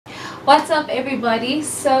What's up everybody?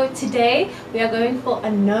 So today we are going for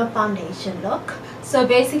a no foundation look. So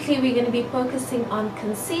basically we're going to be focusing on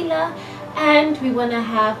concealer and we want to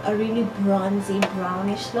have a really bronzy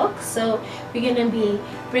brownish look. So we're going to be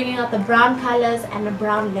bringing out the brown colors and a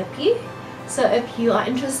brown lippy. So if you are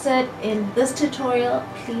interested in this tutorial,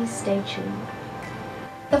 please stay tuned.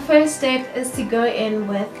 The first step is to go in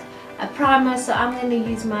with a primer. So I'm going to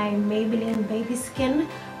use my Maybelline Baby Skin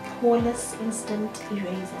Poreless Instant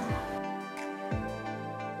Eraser.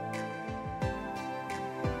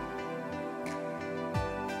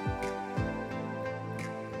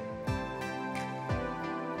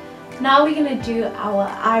 Now we're going to do our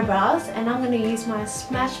eyebrows, and I'm going to use my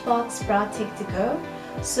Smashbox Brow Tech to go.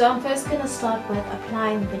 So I'm first going to start with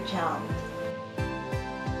applying the gel.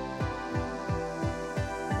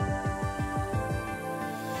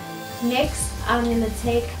 Next I'm going to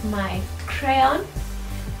take my crayon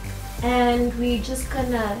and we're just going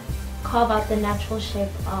to carve out the natural shape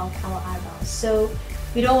of our eyebrows. So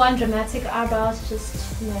we don't want dramatic eyebrows,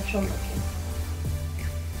 just natural looking.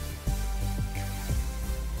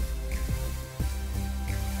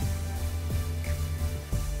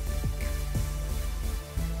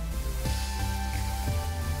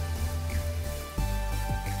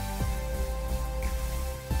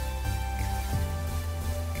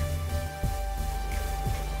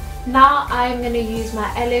 Now I'm going to use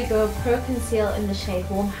my Go Pro Conceal in the shade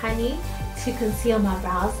Warm Honey to conceal my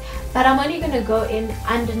brows, but I'm only going to go in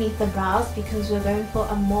underneath the brows because we're going for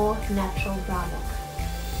a more natural brow look.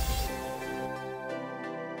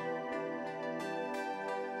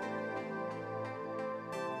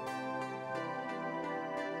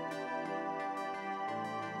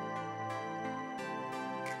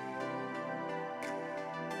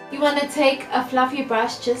 You want to take a fluffy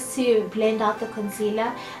brush just to blend out the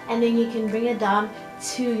concealer, and then you can bring it down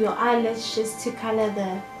to your eyelids just to color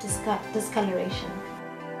the discoloration.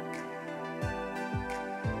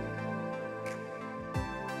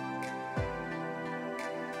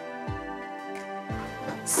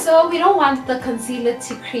 So we don't want the concealer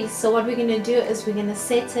to crease, so what we're going to do is we're going to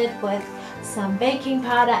set it with some baking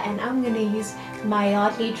powder, and I'm going to use my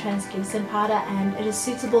Yardley translucent powder, and it is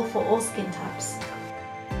suitable for all skin types.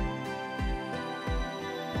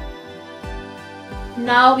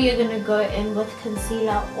 Now we are going to go in with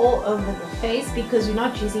concealer all over the face because we're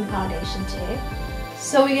not using foundation today.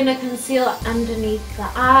 So we're going to conceal underneath the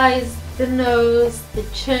eyes, the nose, the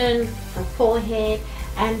chin, the forehead,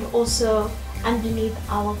 and also underneath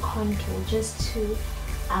our contour just to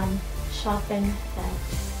sharpen that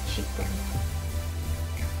cheekbone.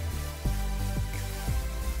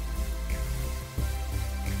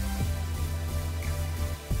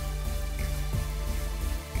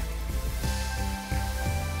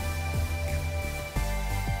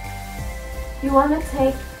 You want to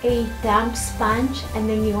take a damp sponge and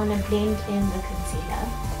then you want to blend in the concealer.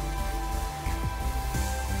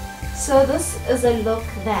 So this is a look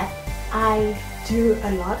that I do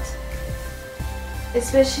a lot,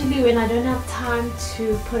 especially when I don't have time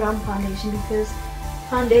to put on foundation, because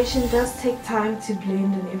foundation does take time to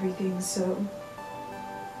blend and everything. So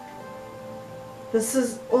this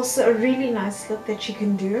is also a really nice look that you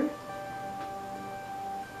can do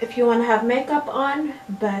if you want to have makeup on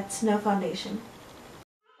but no foundation.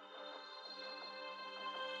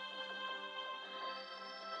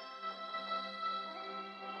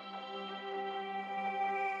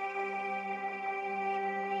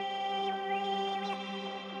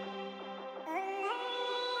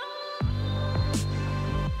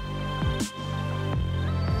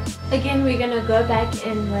 Again, we're going to go back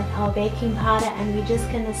in with our baking powder and we're just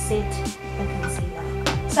going to set the concealer.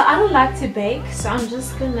 So I don't like to bake, so I'm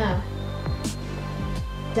just going to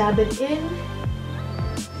dab it in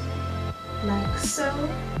like so,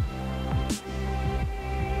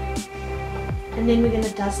 and then we're going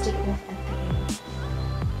to dust it off at the end.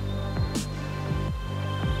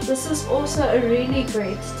 This is also a really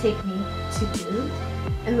great technique to do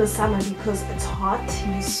in the summer because it's hot,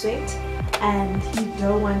 you sweat, and you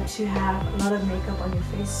don't want to have a lot of makeup on your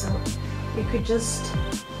face, so you could just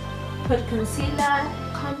put concealer,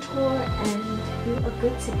 contour, and you are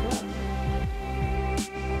good to go.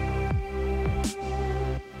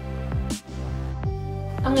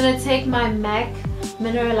 I'm going to take my MAC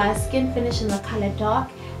Mineralized Skin Finish in the color Dark,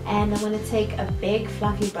 and I'm going to take a big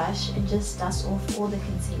fluffy brush and just dust off all the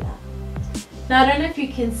concealer. Now I don't know if you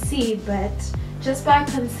can see, but just by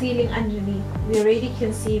concealing underneath, we already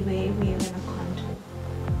can see where we are going to contour.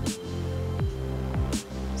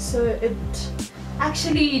 So it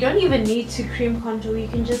actually, you don't even need to cream contour, you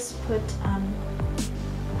can just put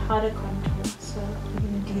powder contour. So we're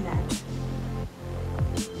going to do that.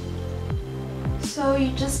 So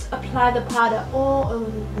you just apply the powder all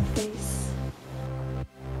over the face.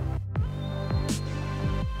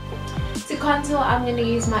 To contour, I'm going to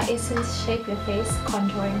use my Essence Shape Your Face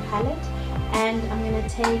contouring palette, and I'm going to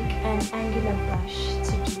take an angular brush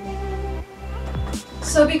to do that.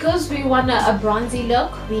 So because we want a bronzy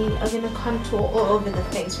look, we are going to contour all over the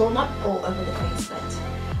face. Well, not all over the face,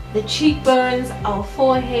 but the cheekbones, our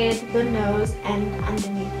forehead, the nose, and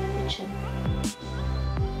underneath the chin.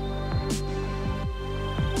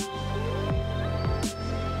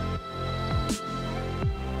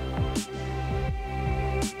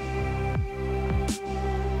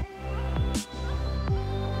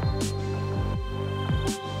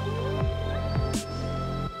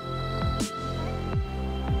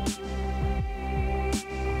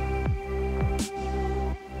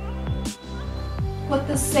 With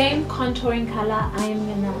the same contouring color, I am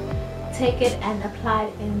gonna take it and apply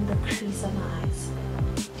it in the crease of my eyes.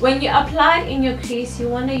 When you apply it in your crease, you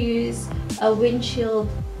want to use a windshield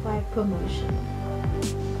wiper motion.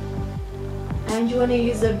 And you want to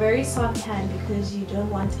use a very soft hand because you don't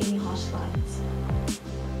want any harsh lines.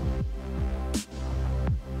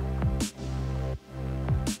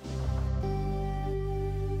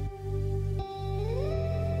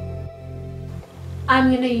 I'm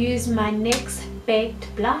going to use my NYX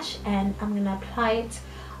Baked Blush, and I'm going to apply it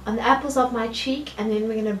on the apples of my cheek, and then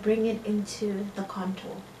we're going to bring it into the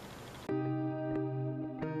contour.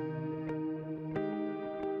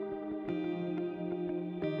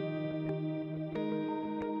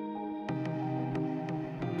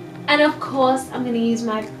 And of course, I'm going to use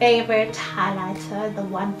my favorite highlighter, the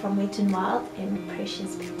one from Wet n Wild in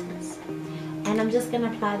Precious Petals. And I'm just going to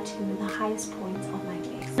apply it to the highest points of my face.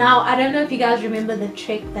 Now, I don't know if you guys remember the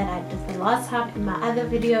trick that I did the last time in my other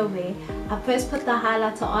video, where I first put the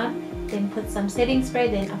highlighter on, then put some setting spray,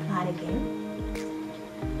 then apply it again.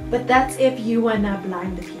 But that's if you want to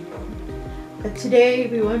blind the people. But today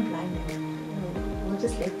we won't blind them. We'll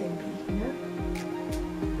just let them be, you know?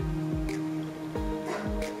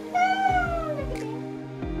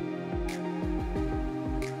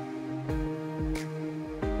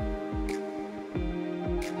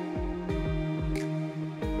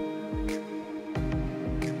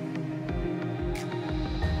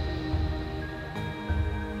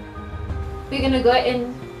 We're going to go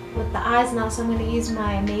in with the eyes now, so I'm going to use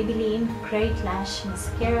my Maybelline Great Lash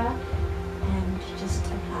Mascara and just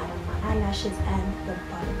apply it on my eyelashes and the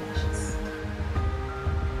bottom lashes.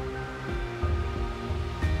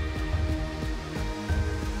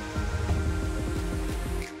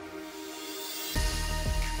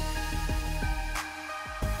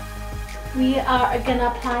 We are going to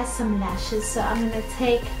apply some lashes, so I'm going to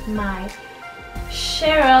take my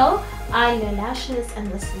Cheryl eyeliner lashes,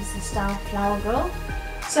 and this is the style Flower Girl.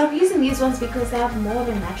 So I'm using these ones because they have more of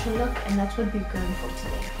a natural look, and that's what we're going for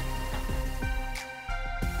today.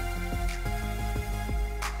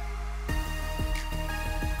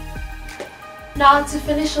 Now to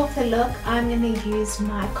finish off the look, I'm going to use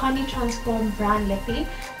my Connie Transform Brown Lippy,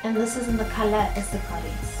 and this is in the color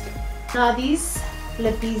Escapades. Now these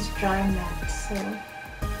lippies dry matte, so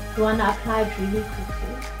you want to apply it really quickly.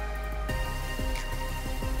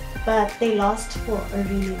 But they last for a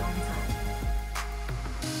really long time.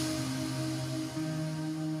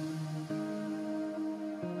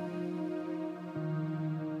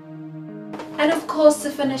 And of course,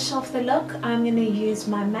 to finish off the look, I'm going to use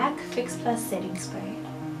my MAC Fix Plus setting spray.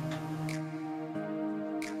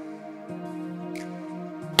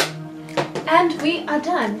 And we are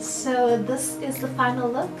done. So this is the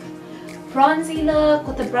final look. Bronzy look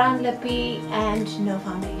with a brown lippy and no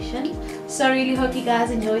foundation. So I really hope you guys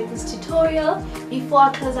enjoyed this tutorial. Before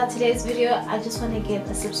I close out today's video, I just want to give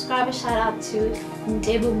a subscriber shout out to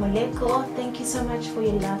Ndebu Moleko. Thank you so much for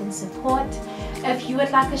your love and support. If you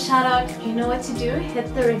would like a shout out, you know what to do.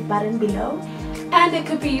 Hit the red button below, and it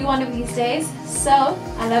could be you one of these days. So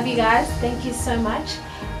I love you guys. Thank you so much,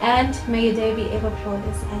 and may your day be ever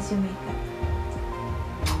flawless as your makeup.